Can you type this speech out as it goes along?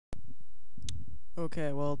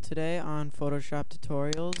Okay, well today on Photoshop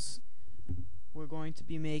tutorials we're going to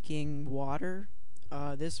be making water.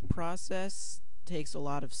 This process takes a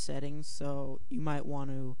lot of settings, so you might want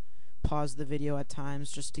to pause the video at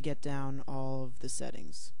times just to get down all of the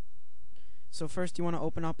settings. So first you want to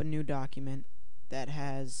open up a new document that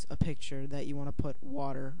has a picture that you want to put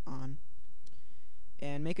water on,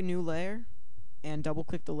 and make a new layer and double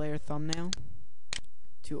click the layer thumbnail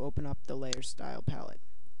to open up the layer style palette.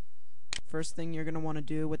 First thing you're going to want to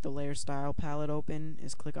do with the layer style palette open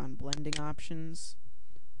is click on blending options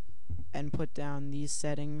and put down these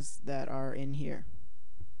settings that are in here.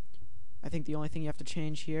 I think the only thing you have to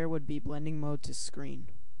change here would be blending mode to screen.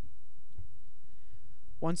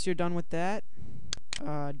 Once you're done with that,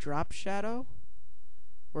 drop shadow,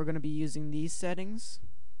 we're going to be using these settings.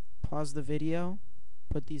 Pause the video,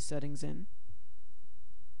 put these settings in.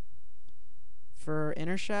 For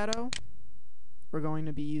inner shadow, we're going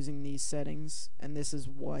to be using these settings, and this is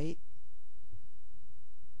white.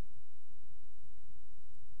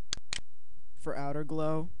 For outer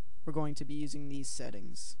glow, we're going to be using these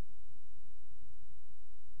settings.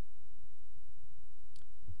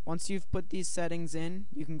 Once you've put these settings in,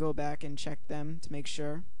 you can go back and check them to make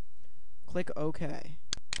sure. Click OK.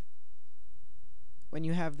 When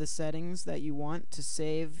you have the settings that you want to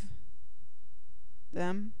save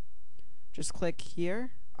them, just click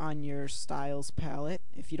here on your styles palette.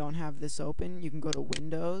 If you don't have this open, you can go to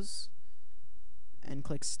Windows and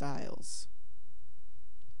click Styles.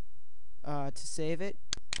 To save it,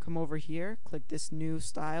 come over here, click this new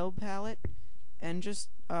style palette, and just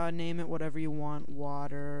name it whatever you want.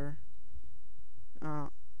 Water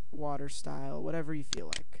style, whatever you feel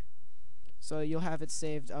like. So you'll have it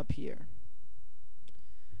saved up here.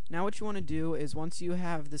 Now what you want to do is, once you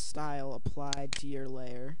have the style applied to your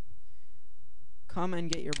layer, come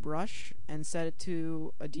and get your brush and set it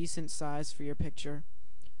to a decent size for your picture,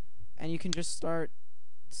 and you can just start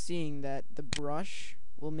seeing that the brush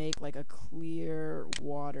will make like a clear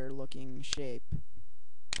water looking shape,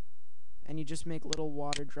 and you just make little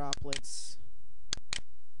water droplets.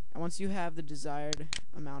 And once you have the desired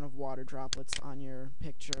amount of water droplets on your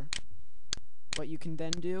picture, what you can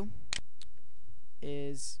then do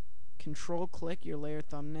is control click your layer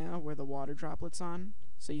thumbnail where the water droplets on.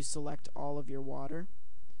 So you select all of your water.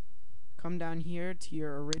 Come down here to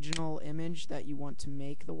your original image that you want to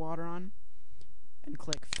make the water on, and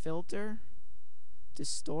click Filter,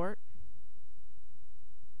 Distort,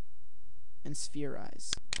 and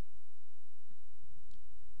Spherize.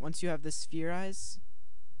 Once you have the Spherize,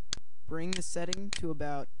 bring the setting to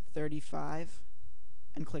about 35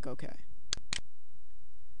 and click OK.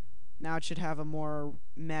 Now it should have a more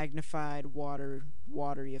magnified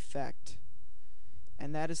watery effect.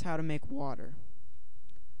 And that is how to make water.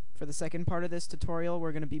 For the second part of this tutorial,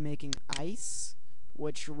 we're going to be making ice,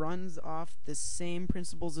 which runs off the same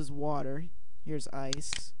principles as water. Here's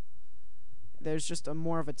ice. There's just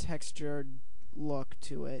more of a textured look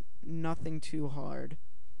to it, nothing too hard.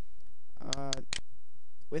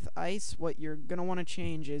 With ice, what you're going to want to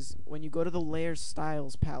change is, when you go to the layer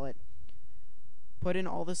styles palette, put in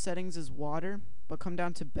all the settings as water, but come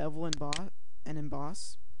down to bevel and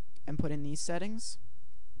emboss, and put in these settings.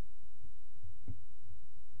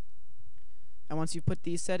 And once you put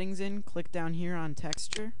these settings in, click down here on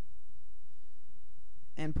texture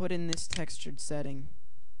and put in this textured setting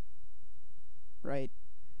right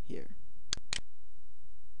here.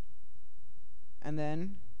 And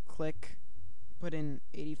then put in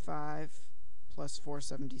 85 plus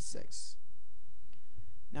 476.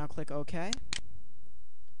 Now click OK.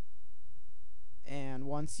 And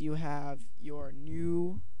once you have your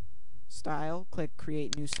new style, click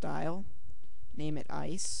Create New Style, name it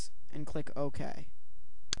Ice, and click OK.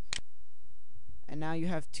 And now you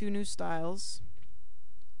have two new styles,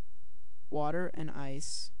 water and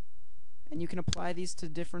ice, and you can apply these to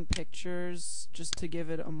different pictures just to give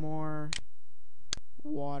it a more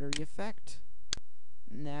watery effect.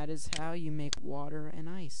 And that is how you make water and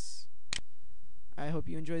ice. I hope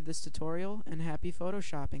you enjoyed this tutorial, and happy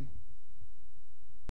photoshopping.